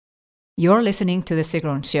You're listening to The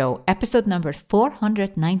Sigrun Show, episode number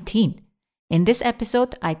 419. In this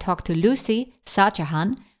episode, I talk to Lucy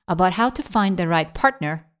Shahjahan about how to find the right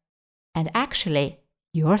partner and actually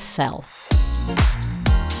yourself.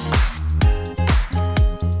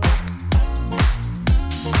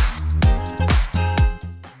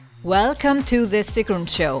 Welcome to The Sigrun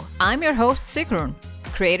Show. I'm your host, Sigrun,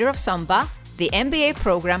 creator of Samba, the MBA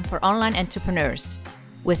program for online entrepreneurs.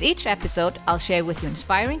 With each episode, I'll share with you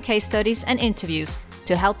inspiring case studies and interviews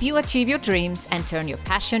to help you achieve your dreams and turn your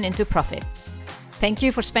passion into profits. Thank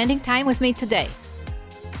you for spending time with me today.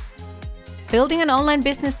 Building an online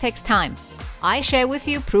business takes time. I share with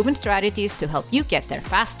you proven strategies to help you get there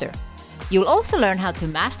faster. You'll also learn how to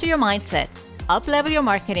master your mindset, up-level your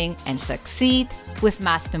marketing, and succeed with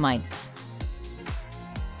masterminds.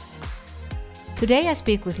 Today I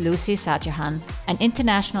speak with Lucy Shahjahan, an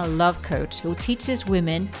international love coach who teaches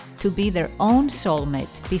women to be their own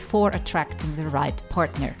soulmate before attracting the right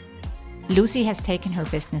partner. Lucy has taken her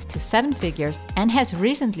business to 7 figures and has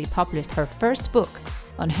recently published her first book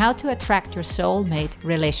on how to attract your soulmate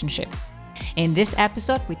relationship. In this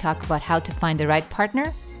episode, we talk about how to find the right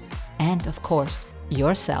partner and, of course,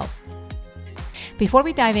 yourself. Before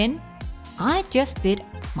we dive in, I just did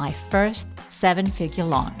my first 7-figure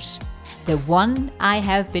launch. The one I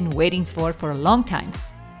have been waiting for a long time.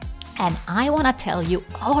 And I want to tell you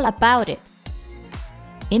all about it.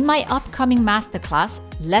 In my upcoming masterclass,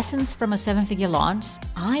 Lessons from a 7-Figure Launch,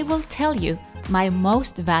 I will tell you my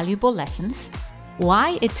most valuable lessons,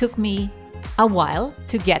 why it took me a while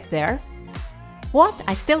to get there, what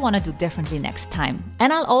I still want to do differently next time.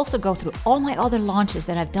 And I'll also go through all my other launches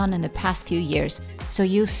that I've done in the past few years so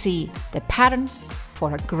you see the patterns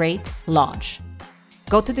for a great launch.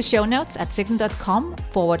 Go to the show notes at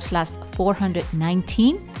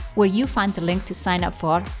sigrun.com/419, where you find the link to sign up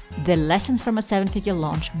for the Lessons from a 7-Figure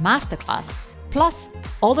Launch Masterclass, plus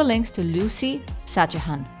all the links to Lucy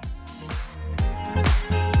Shahjahan.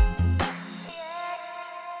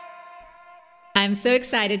 I'm so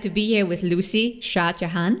excited to be here with Lucy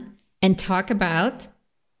Shahjahan and talk about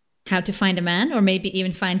how to find a man, or maybe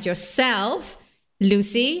even find yourself.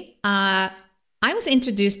 Lucy, I was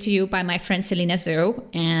introduced to you by my friend Selena Zoe,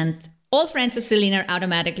 and all friends of Selena are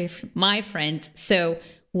automatically my friends. So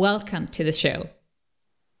welcome to the show.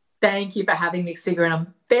 Thank you for having me, Sigrun.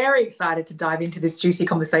 I'm very excited to dive into this juicy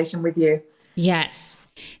conversation with you. Yes.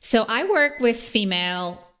 So I work with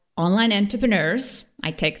female online entrepreneurs. I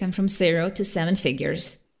take them from 0 to 7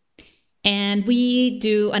 figures. And we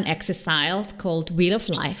do an exercise called Wheel of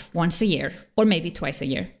Life once a year, or maybe twice a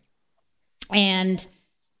year. And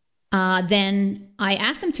then I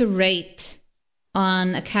asked them to rate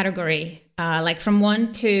on a category, like from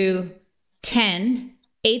 1 to 10,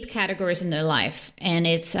 8 categories in their life. And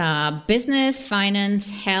it's business, finance,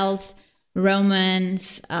 health,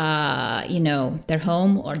 romance, their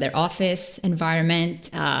home or their office environment,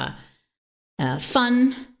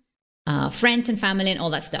 fun, friends and family and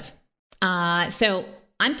all that stuff. So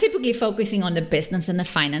I'm typically focusing on the business and the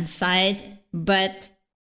finance side, but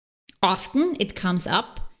often it comes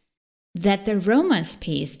up that the romance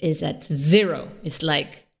piece is at 0. It's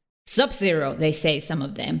like sub-zero, they say, some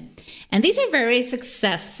of them. And these are very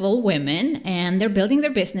successful women, and they're building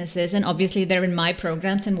their businesses. And obviously they're in my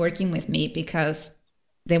programs and working with me because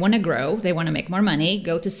they want to grow, they want to make more money,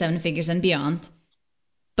 go to 7 figures and beyond.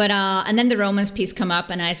 But and then the romance piece come up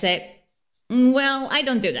and I say, well, I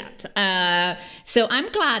don't do that. So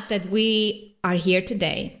I'm glad that we are here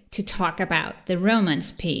today to talk about the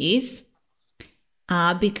romance piece.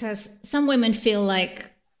 Because some women feel like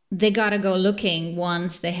they gotta go looking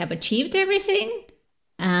once they have achieved everything.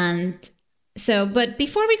 And so, but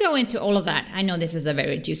before we go into all of that, I know this is a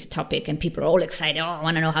very juicy topic and people are all excited. Oh, I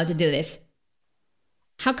want to know how to do this.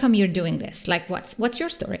 How come you're doing this? Like, what's your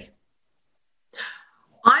story?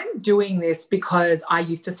 I'm doing this because I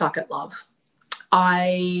used to suck at love.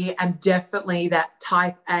 I am definitely that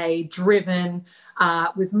type A, driven,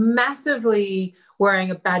 was massively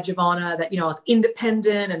wearing a badge of honor that, I was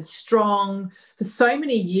independent and strong for so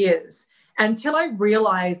many years until I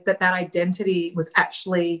realized that identity was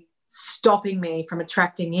actually stopping me from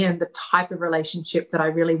attracting in the type of relationship that I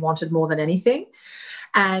really wanted more than anything.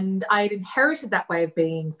 And I had inherited that way of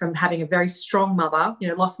being from having a very strong mother,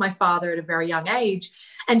 lost my father at a very young age.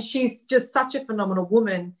 And she's just such a phenomenal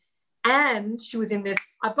woman. And she was in this,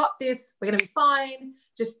 I've got this, we're going to be fine.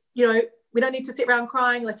 Just, we don't need to sit around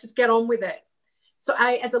crying. Let's just get on with it. So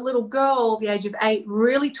I, as a little girl, the age of 8,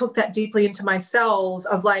 really took that deeply into my cells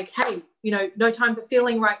of like, hey, no time for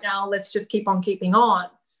feeling right now. Let's just keep on keeping on.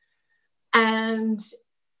 And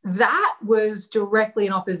that was directly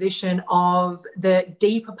in opposition of the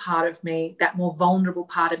deeper part of me, that more vulnerable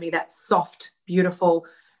part of me, that soft, beautiful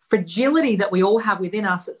fragility that we all have within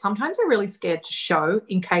us that sometimes are really scared to show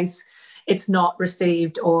in case it's not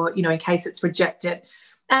received or, in case it's rejected.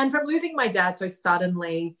 And from losing my dad so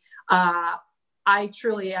suddenly, I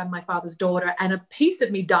truly am my father's daughter, and a piece of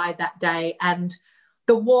me died that day, and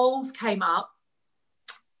the walls came up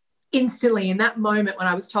instantly in that moment when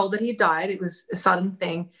I was told that he died. It was a sudden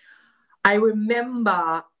thing. I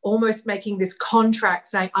remember almost making this contract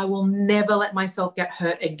saying, I will never let myself get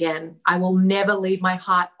hurt again. I will never leave my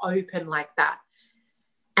heart open like that.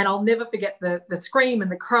 And I'll never forget the scream and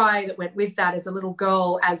the cry that went with that as a little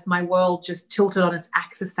girl, as my world just tilted on its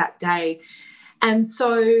axis that day. And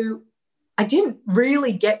so I didn't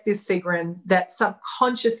really get this, Sigrun, that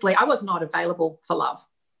subconsciously I was not available for love.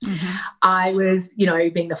 Mm-hmm. I was,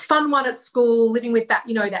 being the fun one at school, living with that,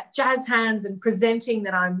 that jazz hands and presenting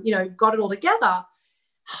that I'm, got it all together,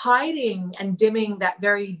 hiding and dimming that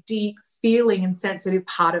very deep feeling and sensitive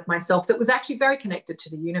part of myself that was actually very connected to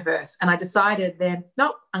the universe. And I decided then,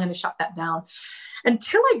 nope, I'm going to shut that down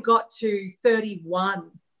until I got to 31.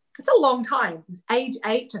 It's a long time. It's age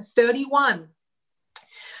 8 to 31.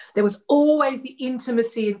 There was always the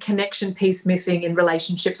intimacy and connection piece missing in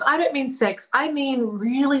relationships. I don't mean sex. I mean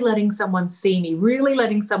really letting someone see me, really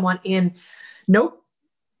letting someone in. Nope.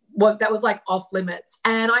 That was like off limits.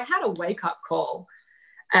 And I had a wake-up call.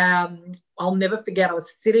 I'll never forget. I was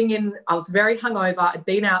very hungover. I'd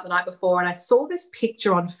been out the night before, and I saw this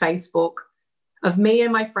picture on Facebook of me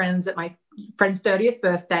and my friends at my friend's 30th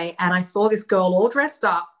birthday. And I saw this girl all dressed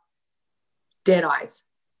up, dead eyes.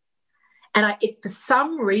 And for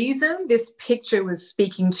some reason, this picture was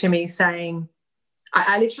speaking to me, saying,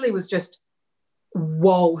 I literally was just,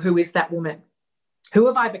 whoa, who is that woman? Who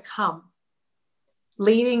have I become?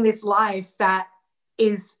 Leading this life that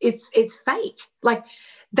it's fake. Like,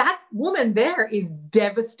 that woman there is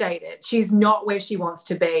devastated. She's not where she wants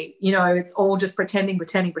to be. It's all just pretending.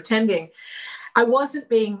 I wasn't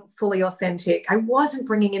being fully authentic. I wasn't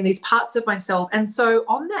bringing in these parts of myself. And so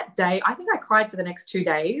on that day, I think I cried for the next 2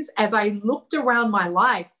 days as I looked around my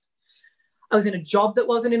life. I was in a job that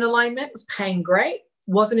wasn't in alignment, was paying great,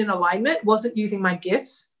 wasn't in alignment, wasn't using my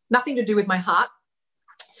gifts, nothing to do with my heart.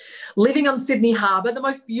 Living on Sydney Harbour, the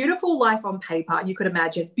most beautiful life on paper you could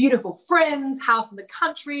imagine. Beautiful friends, house in the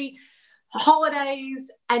country, holidays.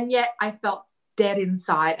 And yet I felt dead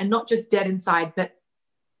inside, and not just dead inside, but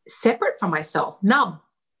separate from myself, numb.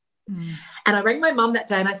 And I rang my mum that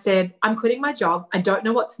day and I said, I'm quitting my job. I don't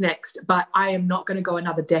know what's next, but I am not going to go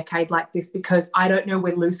another decade like this because I don't know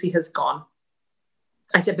where Lucy has gone.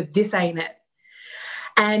 I said, but this ain't it.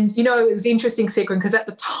 And, it was interesting, Sigrun, because at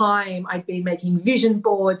the time I'd been making vision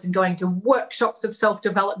boards and going to workshops of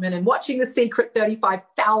self-development and watching The Secret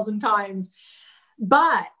 35,000 times.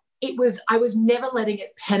 But I was never letting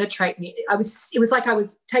it penetrate me. It was like I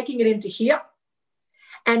was taking it into here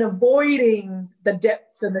and avoiding the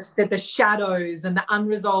depths and the shadows and the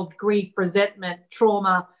unresolved grief, resentment,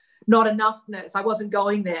 trauma, not enoughness. I wasn't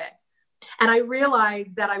going there. And I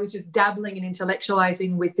realized that I was just dabbling and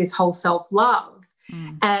intellectualizing with this whole self-love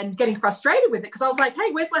and getting frustrated with it because I was like,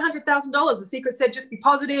 hey, where's my $100,000? The Secret said just be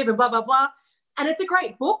positive and blah, blah, blah. And it's a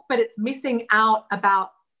great book, but it's missing out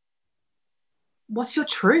about what's your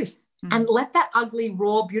truth? And let that ugly,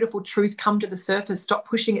 raw, beautiful truth come to the surface. Stop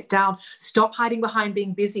pushing it down. Stop hiding behind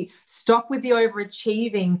being busy. Stop with the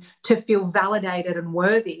overachieving to feel validated and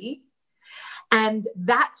worthy. And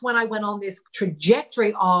that's when I went on this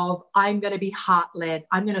trajectory of I'm going to be heart-led.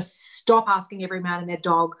 I'm going to stop asking every man and their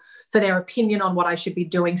dog for their opinion on what I should be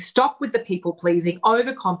doing. Stop with the people-pleasing,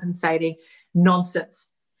 overcompensating nonsense.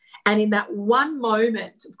 And in that one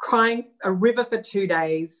moment of crying a river for 2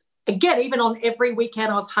 days, again, even on every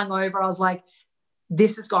weekend I was hungover, I was like,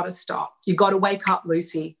 this has got to stop. You've got to wake up,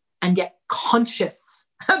 Lucy, and get conscious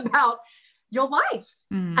about your life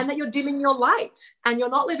and that you're dimming your light and you're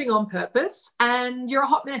not living on purpose and you're a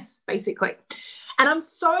hot mess, basically. And I'm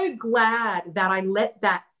so glad that I let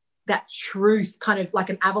that truth kind of like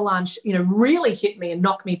an avalanche, really hit me and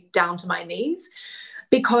knock me down to my knees,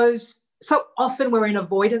 because so often we're in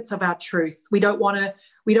avoidance of our truth. We don't want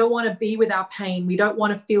to be with our pain. We don't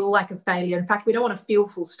want to feel like a failure. In fact, we don't want to feel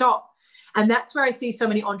full stop. And that's where I see so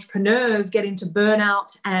many entrepreneurs get into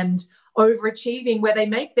burnout and overachieving, where they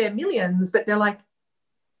make their millions, but they're like,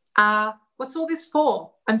 what's all this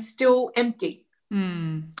for? I'm still empty.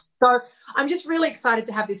 So I'm just really excited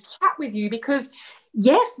to have this chat with you because,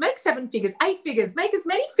 yes, make 7 figures, 8 figures, make as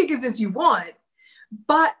many figures as you want.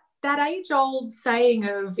 But that age-old saying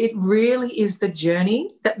of it really is the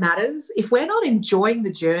journey that matters. If we're not enjoying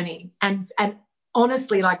the journey and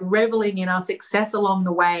honestly like reveling in our success along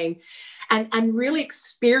the way and really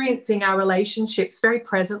experiencing our relationships very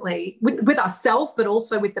presently with ourselves, but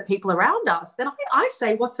also with the people around us, then I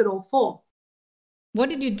say, what's it all for? What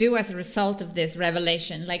did you do as a result of this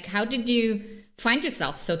revelation? Like, how did you find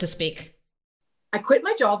yourself, so to speak? I quit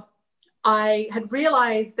my job. I had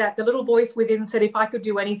realized that the little voice within said, if I could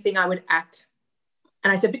do anything, I would act.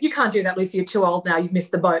 And I said, but you can't do that, Lucy. You're too old now. You've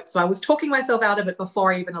missed the boat. So I was talking myself out of it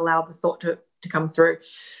before I even allowed the thought to come through.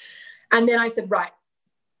 And then I said, right,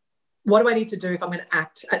 what do I need to do if I'm going to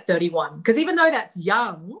act at 31? Because even though that's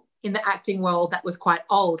young in the acting world, that was quite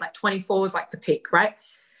old. Like 24 was like the peak, right?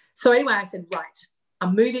 So anyway, I said, right,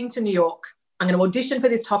 I'm moving to New York. I'm going to audition for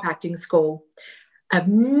this top acting school. I have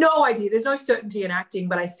no idea. There's no certainty in acting,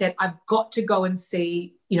 but I said, I've got to go and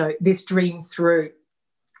see, this dream through.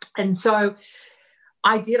 And so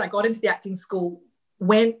I did. I got into the acting school,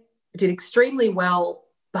 did extremely well,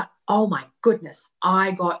 but oh my goodness,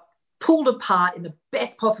 I got pulled apart in the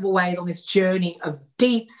best possible ways on this journey of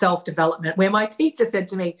deep self-development where my teacher said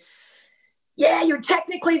to me, yeah, you're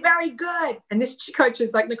technically very good. And this coach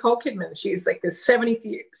is like Nicole Kidman. She's like this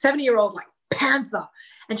 70-year-old like panther.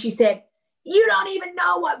 And she said, you don't even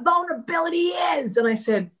know what vulnerability is. And I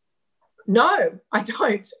said, no, I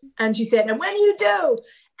don't. And she said, and when you do,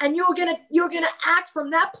 and you're gonna act from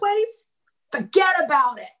that place, forget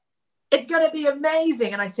about it. It's going to be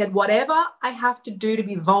amazing. And I said, whatever I have to do to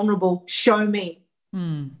be vulnerable, show me.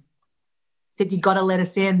 Said, you got to let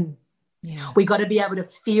us in. Yeah. We got to be able to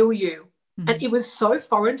feel you. And it was so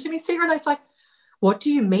foreign to me, Sarah. And I was like, what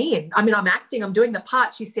do you mean? I mean, I'm acting, I'm doing the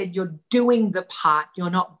part. She said, you're doing the part. You're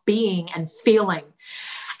not being and feeling.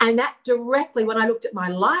 And that directly, when I looked at my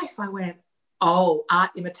life, I went, oh,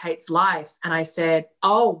 art imitates life. And I said,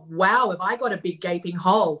 oh, wow, have I got a big gaping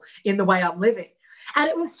hole in the way I'm living? And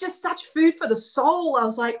it was just such food for the soul. I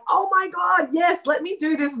was like, oh my God, yes, let me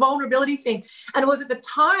do this vulnerability thing. And it was at the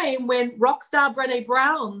time when rock star Brené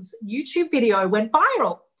Brown's YouTube video went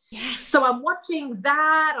viral. Yes. So I'm watching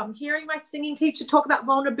that. I'm hearing my singing teacher talk about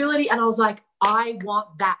vulnerability. And I was like, I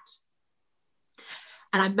want that.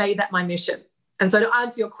 And I made that my mission. And so to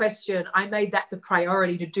answer your question, I made that the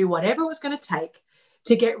priority to do whatever it was going to take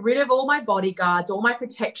to get rid of all my bodyguards, all my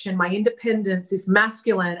protection, my independence, this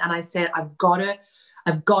masculine. And I said, I've got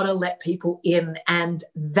to let people in. And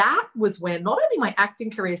that was when not only my acting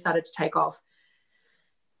career started to take off,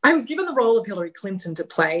 I was given the role of Hillary Clinton to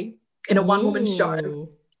play in a one-woman show. And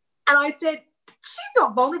I said, she's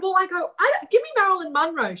not vulnerable. I go, give me Marilyn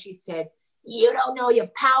Monroe. She said, you don't know your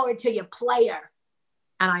power till you play her.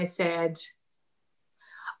 And I said,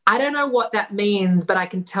 I don't know what that means, but I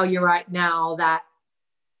can tell you right now that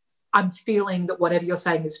I'm feeling that whatever you're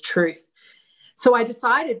saying is truth. So I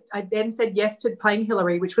then said yes to playing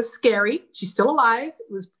Hillary, which was scary. She's still alive. It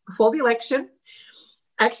was before the election.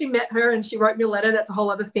 I actually met her and she wrote me a letter. That's a whole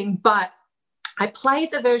other thing. But I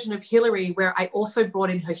played the version of Hillary where I also brought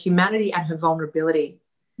in her humanity and her vulnerability.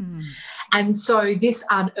 And so this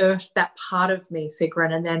unearthed that part of me,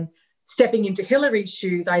 Sigrun. And then stepping into Hillary's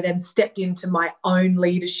shoes, I then stepped into my own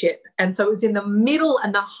leadership. And so it was in the middle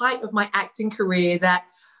and the height of my acting career that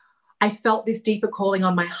I felt this deeper calling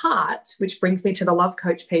on my heart, which brings me to the love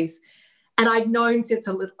coach piece. And I'd known since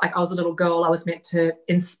I was a little girl, I was meant to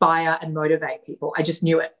inspire and motivate people. I just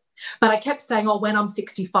knew it. But I kept saying, oh, when I'm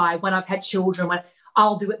 65, when I've had children, when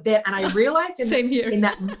I'll do it then. And I realized Same here. in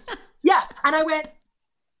that, yeah. And I went,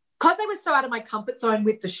 because I was so out of my comfort zone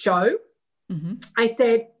with the show, I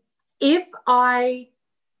said, if I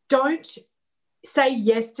don't say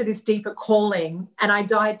yes to this deeper calling and I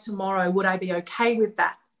died tomorrow, would I be okay with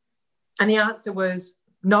that? And the answer was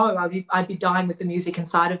no, I'd be dying with the music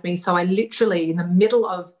inside of me. So I literally, in the middle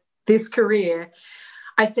of this career,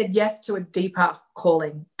 I said yes to a deeper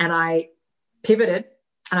calling and I pivoted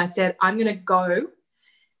and I said, I'm going to go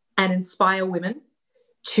and inspire women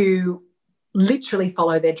to literally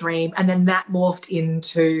follow their dream. And then that morphed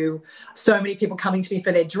into so many people coming to me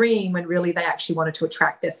for their dream when really they actually wanted to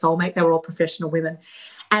attract their soulmate. They were all professional women.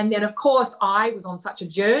 And then, of course, I was on such a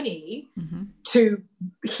journey to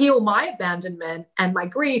heal my abandonment and my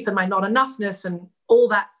grief and my not enoughness and all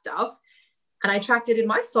that stuff. And I attracted in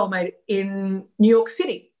my soulmate in New York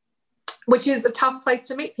City, which is a tough place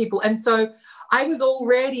to meet people. And so I was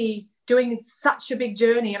already doing such a big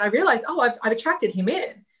journey and I realized, oh, I've attracted him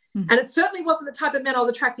in. And it certainly wasn't the type of men I was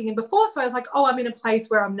attracting in before. So I was like, oh, I'm in a place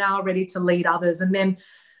where I'm now ready to lead others. And then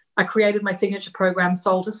I created my signature program,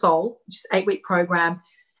 Soul to Soul, which is an 8-week program.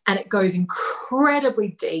 And it goes incredibly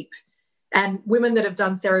deep. And women that have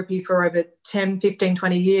done therapy for over 10, 15,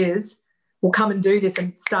 20 years will come and do this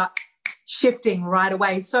and start shifting right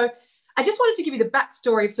away. So I just wanted to give you the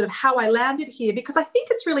backstory of sort of how I landed here, because I think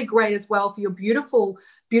it's really great as well for your beautiful,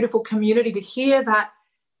 beautiful community to hear that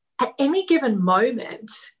at any given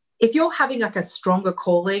moment, if you're having like a stronger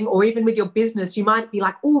calling, or even with your business, you might be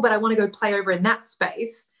like, oh, but I want to go play over in that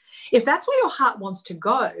space. If that's where your heart wants to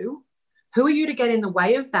go, who are you to get in the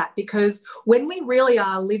way of that? Because when we really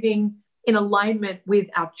are living in alignment with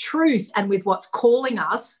our truth and with what's calling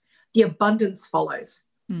us, the abundance follows.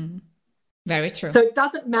 Very true. So it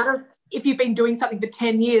doesn't matter if you've been doing something for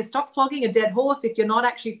 10 years, stop flogging a dead horse if you're not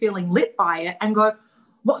actually feeling lit by it, and go,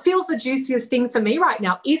 what feels the juiciest thing for me right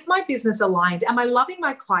now? Is my business aligned? Am I loving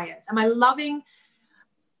my clients? Am I loving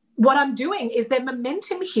what I'm doing? Is there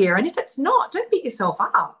momentum here? And if it's not, don't beat yourself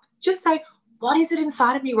up. Just say, what is it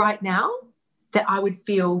inside of me right now that I would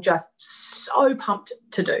feel just so pumped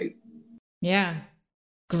to do? Yeah,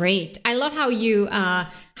 great. I love how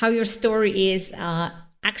your story is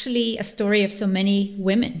actually a story of so many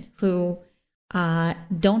women who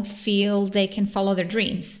don't feel they can follow their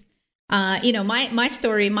dreams. My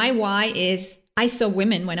story, my why is I saw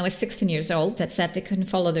women when I was 16 years old that said they couldn't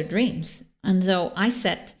follow their dreams. And so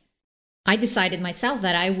I decided myself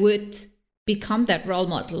that I would become that role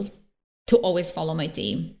model to always follow my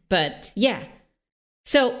dream. But yeah,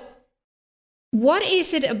 so what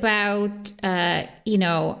is it about,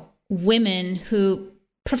 women who,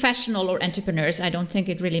 professional or entrepreneurs, I don't think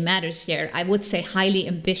it really matters here. I would say highly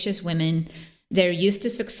ambitious women. They're used to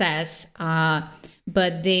success,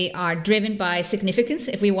 but they are driven by significance,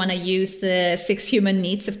 if we want to use the 6 human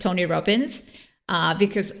needs of Tony Robbins,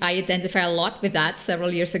 because I identify a lot with that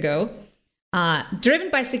several years ago. Driven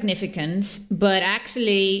by significance, but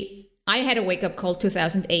actually I had a wake-up call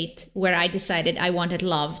 2008 where I decided I wanted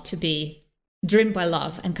love to be driven by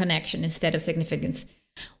love and connection instead of significance.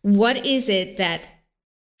 What is it that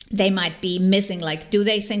they might be missing? Like, do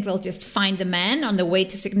they think they'll just find the man on the way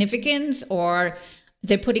to significance, or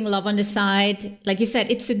they're putting love on the side? Like you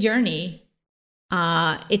said, it's a journey.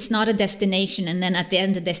 It's not a destination. And then at the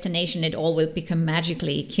end of the destination, it all will become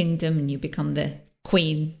magically kingdom and you become the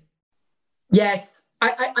queen. Yes,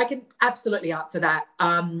 I can absolutely answer that.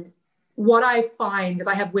 What I find is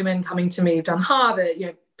I have women coming to me who've done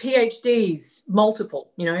Harvard, PhDs,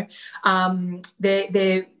 multiple,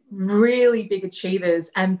 they're really big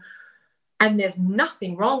achievers, and there's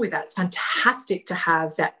nothing wrong with that. It's fantastic to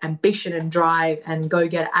have that ambition and drive and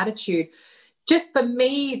go-getter attitude. Just for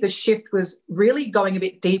me, the shift was really going a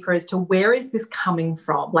bit deeper as to where is this coming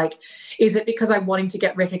from? Like, is it because I'm wanting to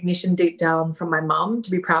get recognition deep down from my mum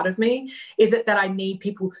to be proud of me? Is it that I need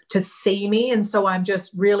people to see me, and so I'm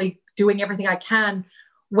just really doing everything I can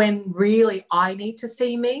when really I need to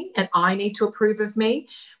see me and I need to approve of me?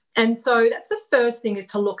 And so that's the first thing, is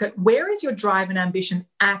to look at where is your drive and ambition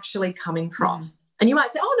actually coming from? And you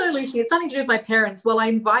might say, oh, no, Lucy, it's nothing to do with my parents. Well, I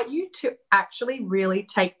invite you to actually really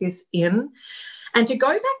take this in and to go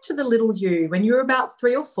back to the little you when you were about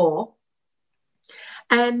 3 or 4.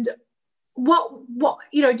 And what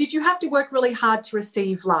did you have to work really hard to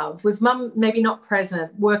receive love? Was mum maybe not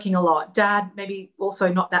present, working a lot? Dad maybe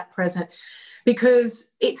also not that present?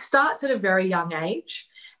 Because it starts at a very young age.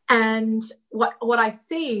 And what I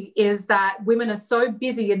see is that women are so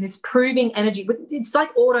busy in this proving energy. It's like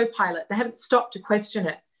autopilot. They haven't stopped to question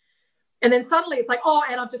it. And then suddenly it's like, oh,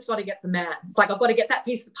 and I've just got to get the man. It's like, I've got to get that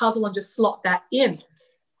piece of the puzzle and just slot that in.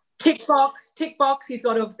 Tick box. He's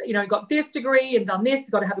got to have, got this degree and done this. He's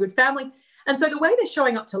got to have a good family. And so the way they're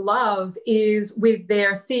showing up to love is with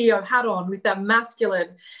their CEO hat on, with their masculine.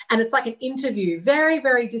 And it's like an interview, very,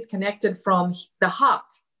 very disconnected from the heart.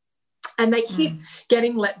 And they keep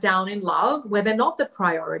getting let down in love where they're not the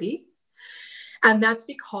priority. And that's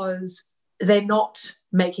because they're not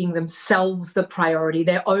making themselves the priority.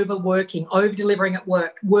 They're overworking, over-delivering at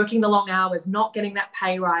work, working the long hours, not getting that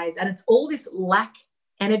pay rise. And it's all this lack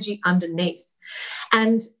energy underneath.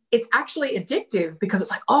 And it's actually addictive because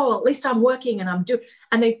it's like, oh, at least I'm working and I'm doing.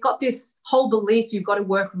 And they've got this whole belief you've got to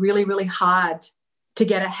work really, really hard to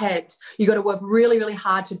get ahead. You got to work really, really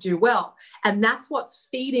hard to do well. And that's what's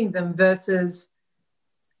feeding them versus,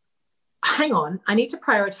 hang on, I need to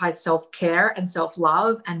prioritize self-care and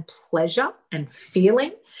self-love and pleasure and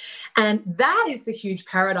feeling. And that is the huge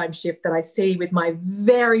paradigm shift that I see with my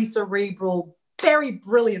very cerebral, very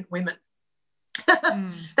brilliant women.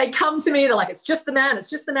 They come to me, they're like, it's just the man, it's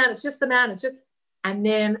just the man, it's just the man, it's just. And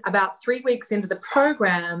then about 3 weeks into the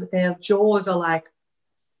program, their jaws are like,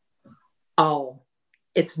 oh,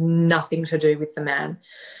 it's nothing to do with the man.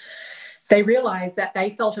 They realize that they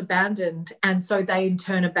felt abandoned, and so they in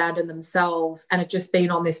turn abandoned themselves and have just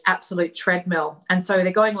been on this absolute treadmill. And so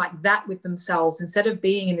they're going like that with themselves instead of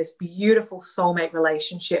being in this beautiful soulmate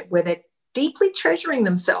relationship where they're deeply treasuring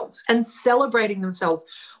themselves and celebrating themselves.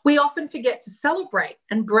 We often forget to celebrate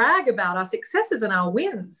and brag about our successes and our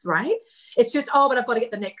wins, right? It's just, oh, but I've got to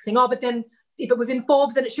get the next thing. Oh, but then if it was in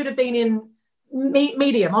Forbes, then it should have been in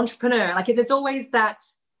Medium, Entrepreneur. Like there's always that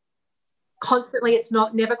constantly, it's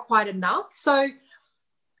never quite enough. So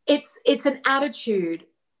it's an attitude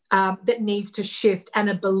that needs to shift, and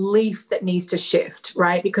a belief that needs to shift,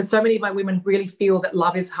 right? Because so many of my women really feel that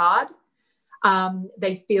love is hard.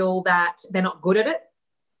 They feel that they're not good at it.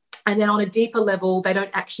 And then on a deeper level, they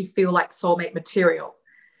don't actually feel like soulmate material.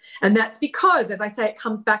 And that's because, as I say, it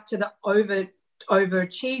comes back to the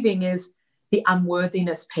overachieving is the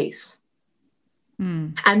unworthiness piece.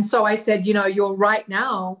 And so I said, you're right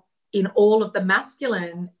now in all of the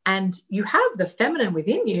masculine and you have the feminine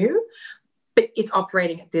within you, but it's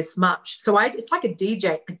operating at this much. So it's like a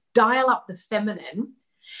DJ. I dial up the feminine.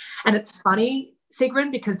 And it's funny,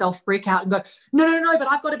 Sigrun, because they'll freak out and go, no,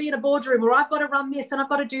 but I've got to be in a boardroom, or I've got to run this and I've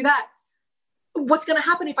got to do that. What's going to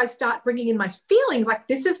happen if I start bringing in my feelings? Like,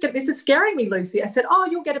 this is scaring me, Lucy. I said, oh,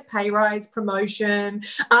 you'll get a pay rise, promotion.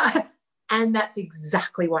 And that's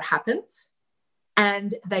exactly what happens.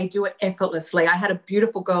 And they do it effortlessly. I had a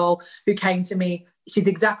beautiful girl who came to me. She's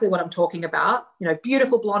exactly what I'm talking about.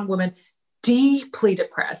 Beautiful blonde woman, deeply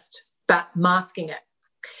depressed, but masking it.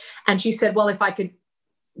 And she said, well, if I could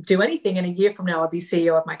do anything in a year from now, I'd be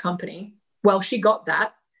CEO of my company. Well, she got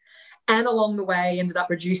that. And along the way, ended up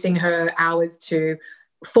reducing her hours to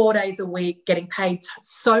 4 days a week, getting paid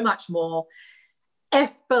so much more.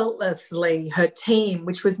 Effortlessly, her team,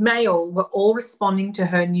 which was male, were all responding to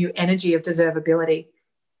her new energy of deservability.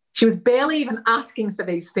 She was barely even asking for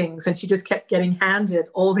these things, and she just kept getting handed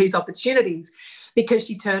all these opportunities because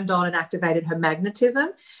she turned on and activated her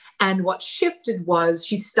magnetism. And what shifted was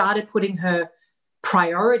she started putting her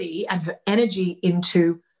priority and her energy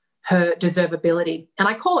into her deservability. And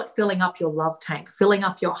I call it filling up your love tank, filling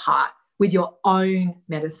up your heart with your own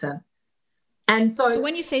medicine. And so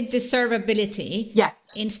when you say deservability, yes,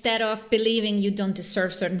 instead of believing you don't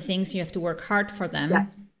deserve certain things, you have to work hard for them.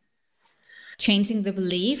 Yes. Changing the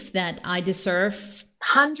belief that I deserve.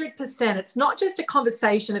 100%. It's not just a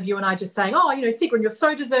conversation of you and I just saying, oh, Sigrun, you're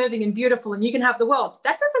so deserving and beautiful and you can have the world.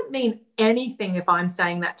 That doesn't mean anything if I'm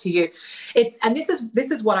saying that to you. And this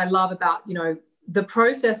is what I love about, the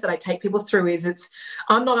process that I take people through is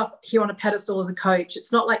I'm not up here on a pedestal as a coach.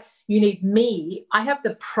 It's not like you need me. I have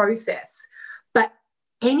the process. But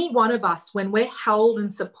any one of us, when we're held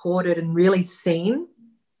and supported and really seen,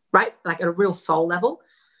 right, like at a real soul level,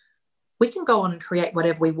 we can go on and create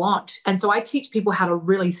whatever we want. And so I teach people how to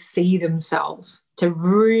really see themselves, to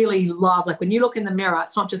really love. Like when you look in the mirror,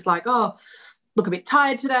 it's not just like, oh, look a bit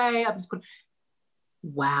tired today.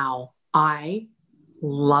 Wow, I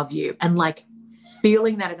love you. And like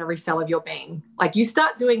feeling that in every cell of your being. Like you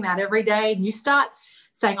start doing that every day and you start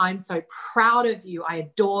saying, I'm so proud of you. I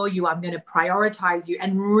adore you. I'm going to prioritize you.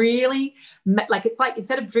 And really, like, it's like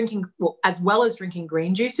instead of drinking, as well as drinking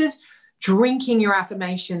green juices, drinking your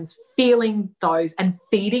affirmations, feeling those and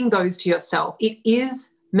feeding those to yourself. It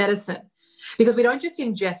is medicine because we don't just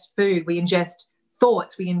ingest food. We ingest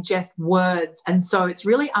thoughts, we ingest words. And so it's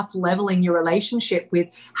really up-leveling your relationship with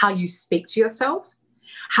how you speak to yourself,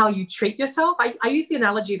 how you treat yourself. I use the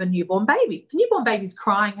analogy of a newborn baby. If a newborn baby's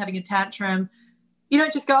crying, having a tantrum, you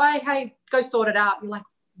don't just go, hey, go sort it out. You're like,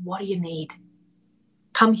 what do you need?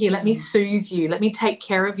 Come here, let me soothe you. Let me take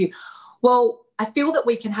care of you. Well, I feel that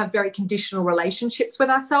we can have very conditional relationships with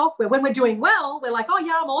ourselves where when we're doing well, we're like, oh,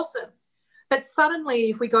 yeah, I'm awesome. But suddenly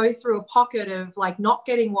if we go through a pocket of like not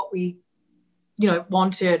getting what we,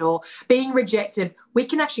 wanted or being rejected, we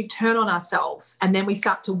can actually turn on ourselves and then we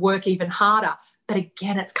start to work even harder. But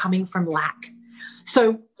again, it's coming from lack.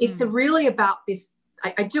 So it's really about this.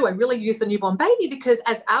 I really use the newborn baby because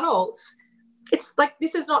as adults, it's like,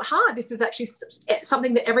 this is not hard. This is actually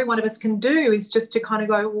something that every one of us can do, is just to kind of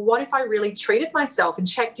go, well, what if I really treated myself and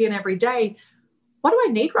checked in every day? What do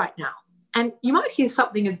I need right now? And you might hear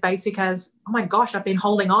something as basic as, oh my gosh, I've been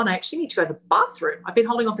holding on. I actually need to go to the bathroom. I've been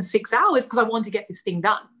holding on for 6 hours because I want to get this thing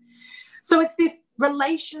done. So it's this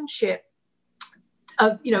relationship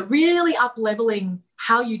of, really up-leveling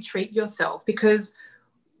how you treat yourself, because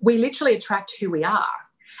we literally attract who we are.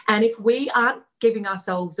 And if we aren't giving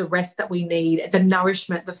ourselves the rest that we need, the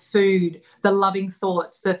nourishment, the food, the loving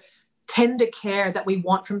thoughts, the tender care that we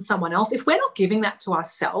want from someone else, if we're not giving that to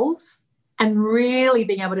ourselves and really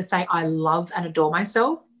being able to say, I love and adore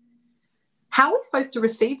myself, how are we supposed to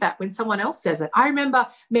receive that when someone else says it? I remember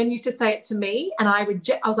men used to say it to me and I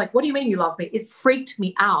was like, what do you mean you love me? It freaked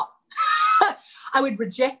me out. I would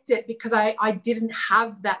reject it because I didn't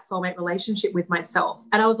have that soulmate relationship with myself.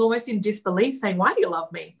 And I was almost in disbelief saying, why do you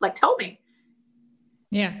love me? Like, tell me.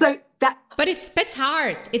 Yeah. So that. But it's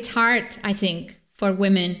hard. It's hard, I think, for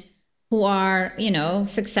women who are,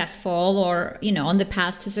 successful or, on the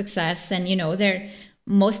path to success. And,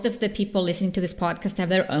 most of the people listening to this podcast have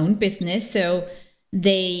their own business. So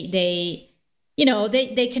they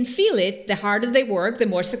can feel it. The harder they work, the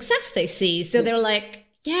more success they see. So they're like,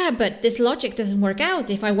 yeah, but this logic doesn't work out.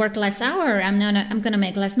 If I work less hour, I'm going to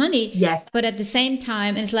make less money. Yes. But at the same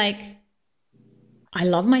time, it's like, I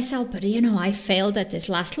love myself, but I failed at this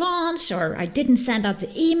last launch, or I didn't send out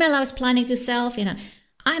the email I was planning to sell.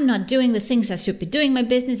 I'm not doing the things I should be doing in my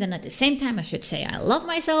business. And at the same time, I should say I love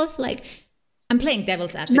myself. Like, I'm playing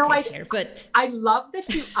devil's advocate here, but I love that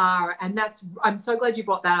you are. And I'm so glad you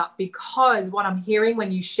brought that up, because what I'm hearing when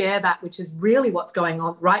you share that, which is really what's going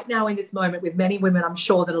on right now in this moment with many women, I'm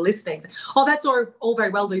sure, that are listening. Oh, that's all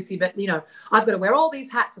very well, Lucy, but I've got to wear all these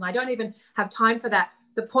hats and I don't even have time for that.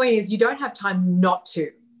 The point is, you don't have time not to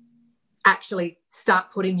actually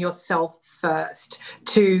start putting yourself first,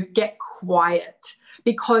 to get quiet.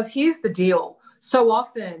 Because here's the deal. So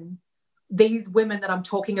often these women that I'm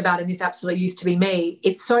talking about, and this absolutely used to be me,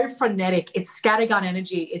 it's so frenetic. It's scattergun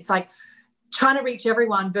energy. It's like trying to reach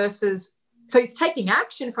everyone versus, so it's taking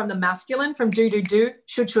action from the masculine, from do,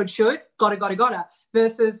 should, gotta,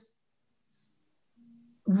 versus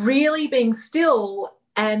really being still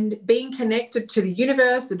and being connected to the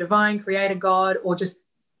universe, the divine creator, God, or just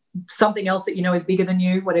something else that is bigger than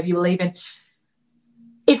you, whatever you believe in.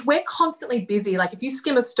 If we're constantly busy, like if you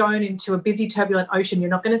skim a stone into a busy, turbulent ocean, you're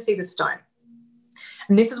not going to see the stone.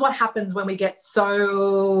 And this is what happens when we get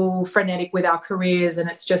so frenetic with our careers and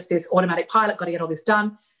it's just this automatic pilot, got to get all this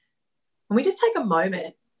done. When we just take a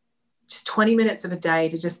moment, just 20 minutes of a day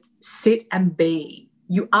to just sit and be,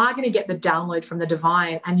 you are going to get the download from the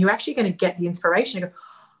divine, and you're actually going to get the inspiration to go,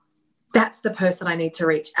 that's the person I need to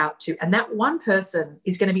reach out to. And that one person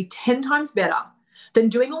is going to be 10 times better than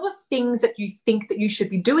doing all the things that you think that you should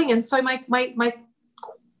be doing. And so my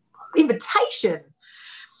invitation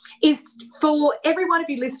is for every one of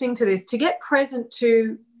you listening to this to get present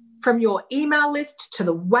to, from your email list to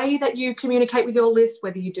the way that you communicate with your list,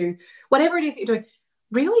 whether you do whatever it is you're doing,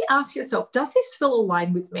 really ask yourself, does this feel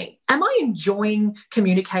aligned with me? Am I enjoying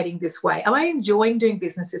communicating this way? Am I enjoying doing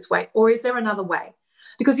business this way? Or is there another way?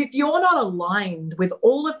 Because if you're not aligned with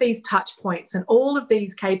all of these touch points and all of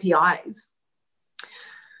these KPIs,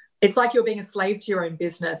 it's like you're being a slave to your own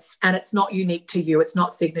business, and it's not unique to you. It's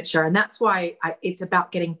not signature. And that's why it's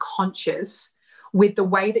about getting conscious with the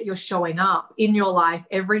way that you're showing up in your life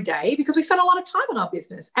every day, because we spend a lot of time on our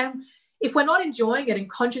business. And if we're not enjoying it and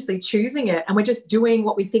consciously choosing it, and we're just doing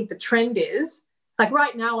what we think the trend is, like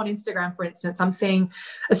right now on Instagram, for instance, I'm seeing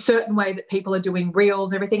a certain way that people are doing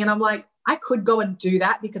reels, everything. And I'm like, I could go and do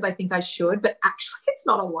that because I think I should, but actually it's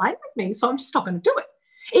not aligned with me. So I'm just not going to do it.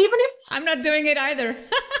 Even if I'm not doing it either.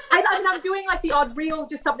 I'm doing like the odd reel,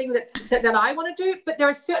 just something that I want to do. But there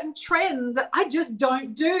are certain trends that I just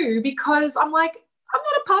don't do because I'm like, I'm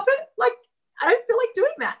not a puppet. Like, I don't feel like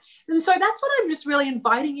doing that. And so that's what I'm just really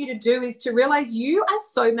inviting you to do, is to realize you are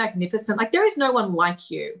so magnificent. Like, there is no one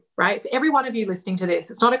like you, right? For every one of you listening to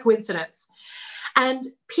this, it's not a coincidence. And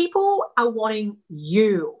people are wanting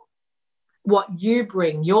you, what you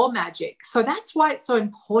bring, your magic. So that's why it's so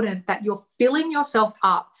important that you're filling yourself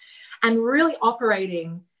up and really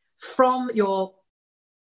operating from your,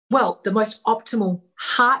 the most optimal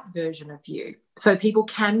heart version of you, so people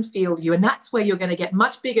can feel you. And that's where you're going to get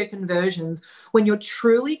much bigger conversions, when you're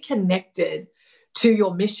truly connected to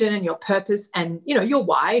your mission and your purpose and, your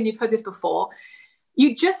why. And you've heard this before.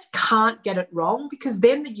 You just can't get it wrong, because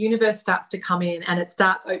then the universe starts to come in and it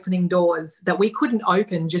starts opening doors that we couldn't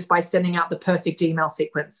open just by sending out the perfect email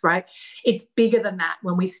sequence, right? It's bigger than that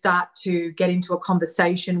when we start to get into a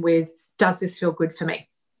conversation with, does this feel good for me?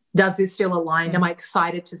 Does this feel aligned? Am I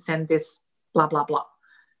excited to send this blah, blah, blah,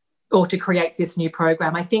 or to create this new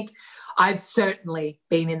program? I think I've certainly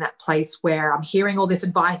been in that place where I'm hearing all this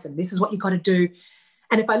advice and this is what you got to do.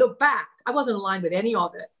 And if I look back, I wasn't aligned with any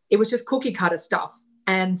of it. It was just cookie cutter stuff.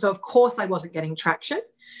 And so, of course, I wasn't getting traction.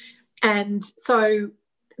 And so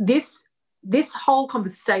this whole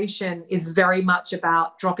conversation is very much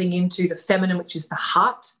about dropping into the feminine, which is the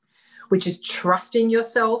heart, which is trusting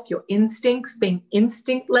yourself, your instincts, being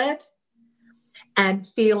instinct-led and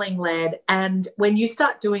feeling-led. And when you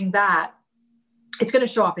start doing that, it's going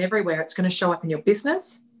to show up everywhere. It's going to show up in your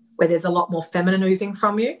business, where there's a lot more feminine oozing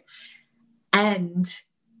from you. And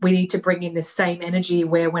we need to bring in the same energy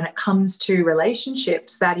where, when it comes to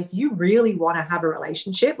relationships, that if you really want to have a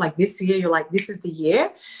relationship, like this year, you're like, this is the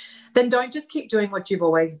year, then don't just keep doing what you've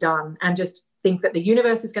always done and just think that the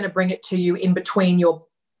universe is going to bring it to you in between your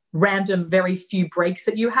random, very few breaks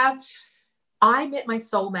that you have. I met my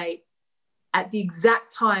soulmate at the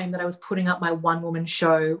exact time that I was putting up my one-woman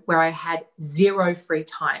show where I had zero free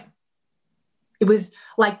time. It was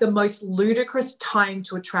like the most ludicrous time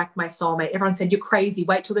to attract my soulmate. Everyone said, you're crazy.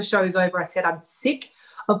 Wait till the show's over. I said, I'm sick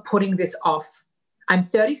of putting this off. I'm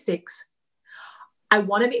 36. I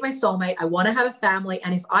want to meet my soulmate. I want to have a family.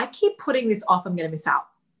 And if I keep putting this off, I'm going to miss out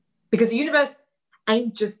because the universe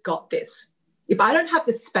ain't just got this. If I don't have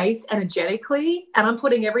the space energetically and I'm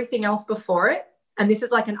putting everything else before it, and this is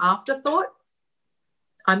like an afterthought,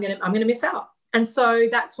 I'm gonna miss out. And so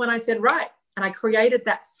that's when I said, right. And I created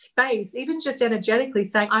that space, even just energetically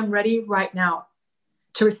saying, I'm ready right now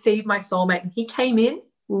to receive my soulmate. And he came in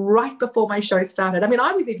right before my show started. I mean,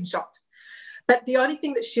 I was even shocked. But the only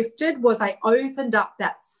thing that shifted was I opened up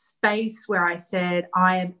that space where I said,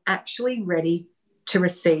 I am actually ready to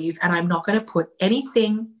receive, and I'm not going to put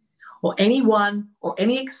anything or anyone or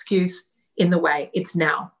any excuse in the way. It's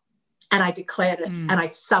now. And I declared it and I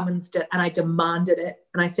summoned it and I demanded it.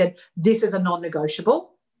 And I said, this is a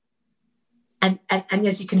non-negotiable. And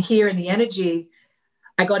as you can hear in the energy,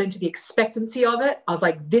 I got into the expectancy of it. I was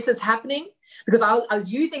like, this is happening, because I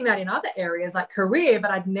was using that in other areas like career,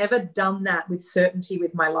 but I'd never done that with certainty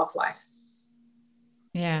with my love life.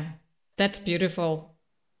 Yeah, that's beautiful.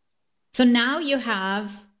 So now you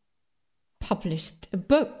have published a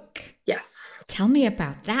book. Yes. Tell me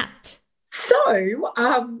about that. So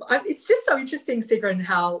it's just so interesting, Sigrun,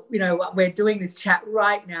 how, we're doing this chat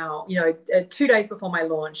right now, 2 days before my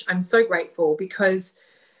launch. I'm so grateful because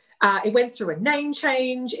it went through a name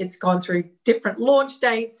change. It's gone through different launch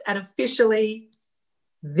dates. And officially,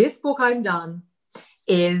 this book I'm done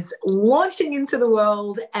is launching into the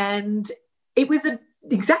world. And it was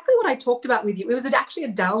exactly what I talked about with you. It was actually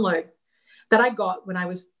a download that I got when I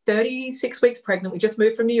was 36 weeks pregnant. We just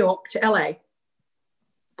moved from New York to LA.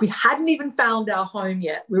 We hadn't even found our home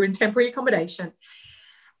yet. We were in temporary accommodation.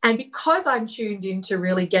 And because I'm tuned into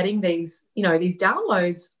really getting these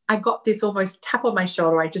downloads, I got this almost tap on my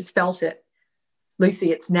shoulder. I just felt it.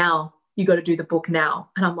 Lucy, it's now. You got to do the book now.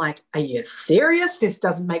 And I'm like, are you serious? This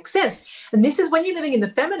doesn't make sense. And this is when you're living in the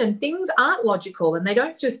feminine, things aren't logical and they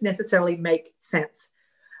don't just necessarily make sense.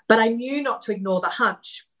 But I knew not to ignore the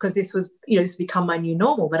hunch, because this was, this become my new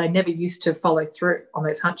normal, but I never used to follow through on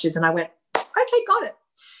those hunches. And I went, okay, got it.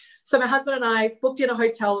 So my husband and I booked in a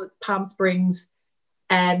hotel at Palm Springs,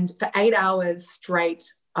 and for 8 hours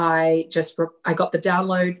straight, I got the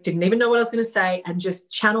download, didn't even know what I was going to say, and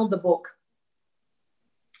just channeled the book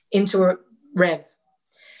into a rev.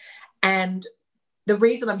 And the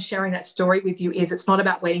reason I'm sharing that story with you is it's not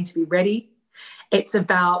about waiting to be ready. It's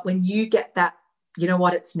about when you get that, you know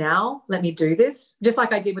what, it's now, let me do this. Just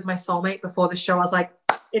like I did with my soulmate before the show. I was like,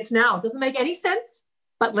 it's now. It doesn't make any sense,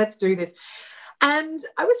 but let's do this. And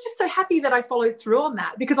I was just so happy that I followed through on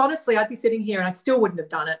that, because honestly, I'd be sitting here and I still wouldn't have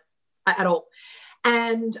done it at all.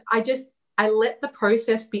 And I let the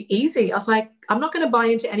process be easy. I was like, I'm not going to buy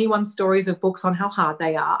into anyone's stories of books on how hard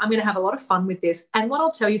they are. I'm going to have a lot of fun with this. And what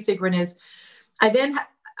I'll tell you, Sigrun, is I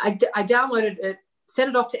downloaded it, sent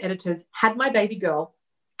it off to editors, had my baby girl,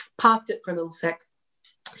 parked it for a little sec.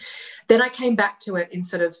 Then I came back to it in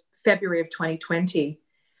sort of February of 2020.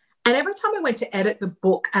 And every time I went to edit the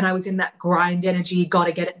book and I was in that grind energy, got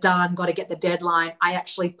to get it done, got to get the deadline, I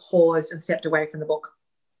actually paused and stepped away from the book.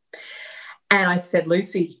 And I said,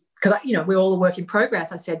 Lucy, because, we're all a work in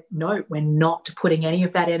progress. I said, no, we're not putting any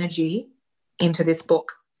of that energy into this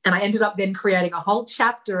book. And I ended up then creating a whole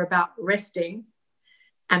chapter about resting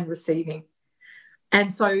and receiving.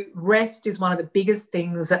 And so rest is one of the biggest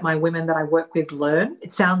things that my women that I work with learn.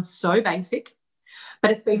 It sounds so basic,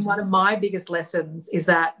 but it's been one of my biggest lessons, is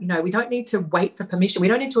that, we don't need to wait for permission. We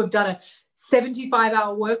don't need to have done a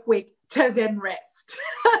 75-hour work week to then rest.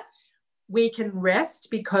 We can rest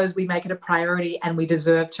because we make it a priority, and we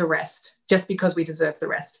deserve to rest just because we deserve the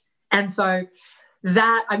rest. And so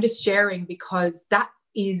that I'm just sharing, because that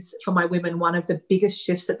is, for my women, one of the biggest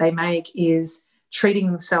shifts that they make, is treating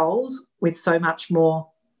themselves with so much more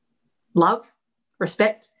love,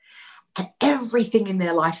 respect, and everything in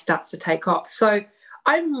their life starts to take off. So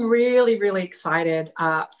I'm really, really excited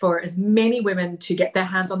for as many women to get their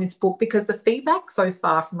hands on this book, because the feedback so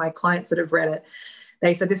far from my clients that have read it,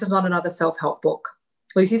 they said, this is not another self-help book.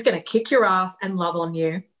 Lucy's going to kick your ass and love on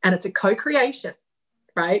you. And it's a co-creation,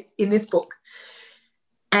 right, in this book.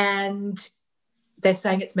 And they're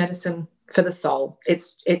saying it's medicine for the soul.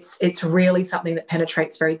 It's really something that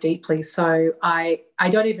penetrates very deeply. So I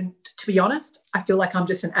don't even, to be honest, I feel like I'm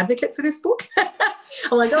just an advocate for this book.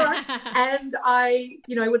 I'm like, all right. And I,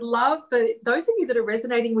 would love for those of you that are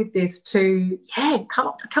resonating with this to,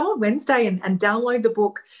 come on Wednesday and download the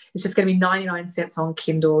book. It's just going to be 99 cents on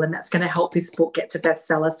Kindle, and that's going to help this book get to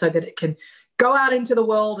bestseller so that it can go out into the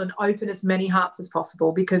world and open as many hearts as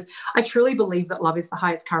possible, because I truly believe that love is the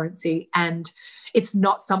highest currency, and it's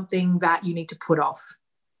not something that you need to put off.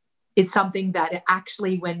 It's something that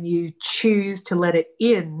actually, when you choose to let it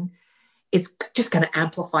in, it's just going to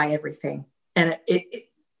amplify everything. And it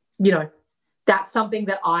that's something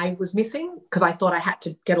that I was missing, because I thought I had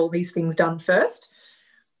to get all these things done first.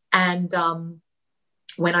 And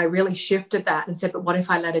when I really shifted that and said, but what if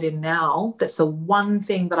I let it in now? That's the one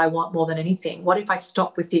thing that I want more than anything. What if I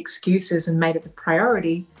stopped with the excuses and made it the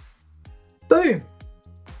priority? Boom.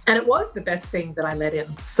 And it was the best thing that I let in.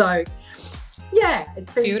 So,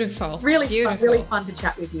 it's been beautiful. Really fun to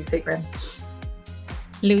chat with you, Sigrid.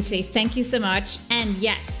 Lucy, thank you so much. And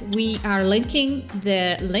yes, we are linking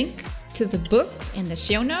the link to the book in the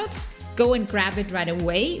show notes. Go and grab it right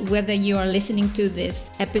away, whether you are listening to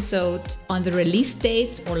this episode on the release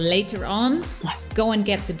date or later on. Yes. Go and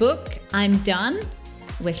get the book. I'm done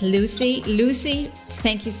with Lucy. Lucy,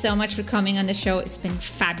 thank you so much for coming on the show. It's been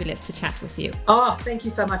fabulous to chat with you. Oh, thank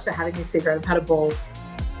you so much for having me, Sigrid. I've had a ball.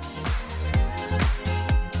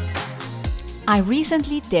 I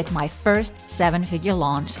recently did my first 7-figure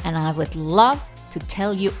launch, and I would love to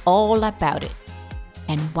tell you all about it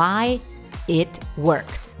and why it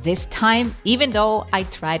worked this time, even though I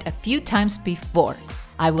tried a few times before.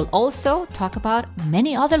 I will also talk about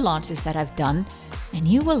many other launches that I've done, and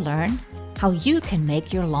you will learn how you can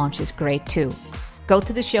make your launches great too. Go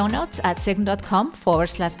to the show notes at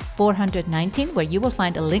sigrun.com/419, where you will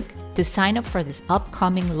find a link to sign up for this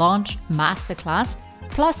upcoming launch masterclass,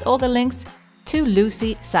 plus all the links to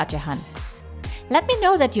Lucy Shahjahan. Let me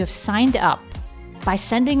know that you have signed up by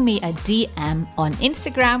sending me a DM on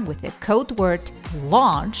Instagram with the code word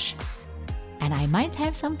launch, and I might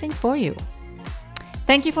have something for you.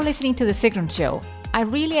 Thank you for listening to The Sigrun Show. I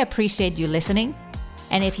really appreciate you listening.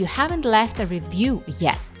 And if you haven't left a review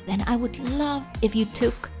yet, then I would love if you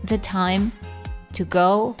took the time to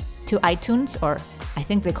go to iTunes, or I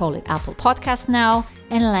think they call it Apple Podcast now,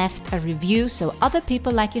 and left a review so other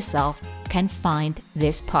people like yourself can find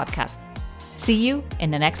this podcast. See you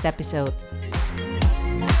in the next episode.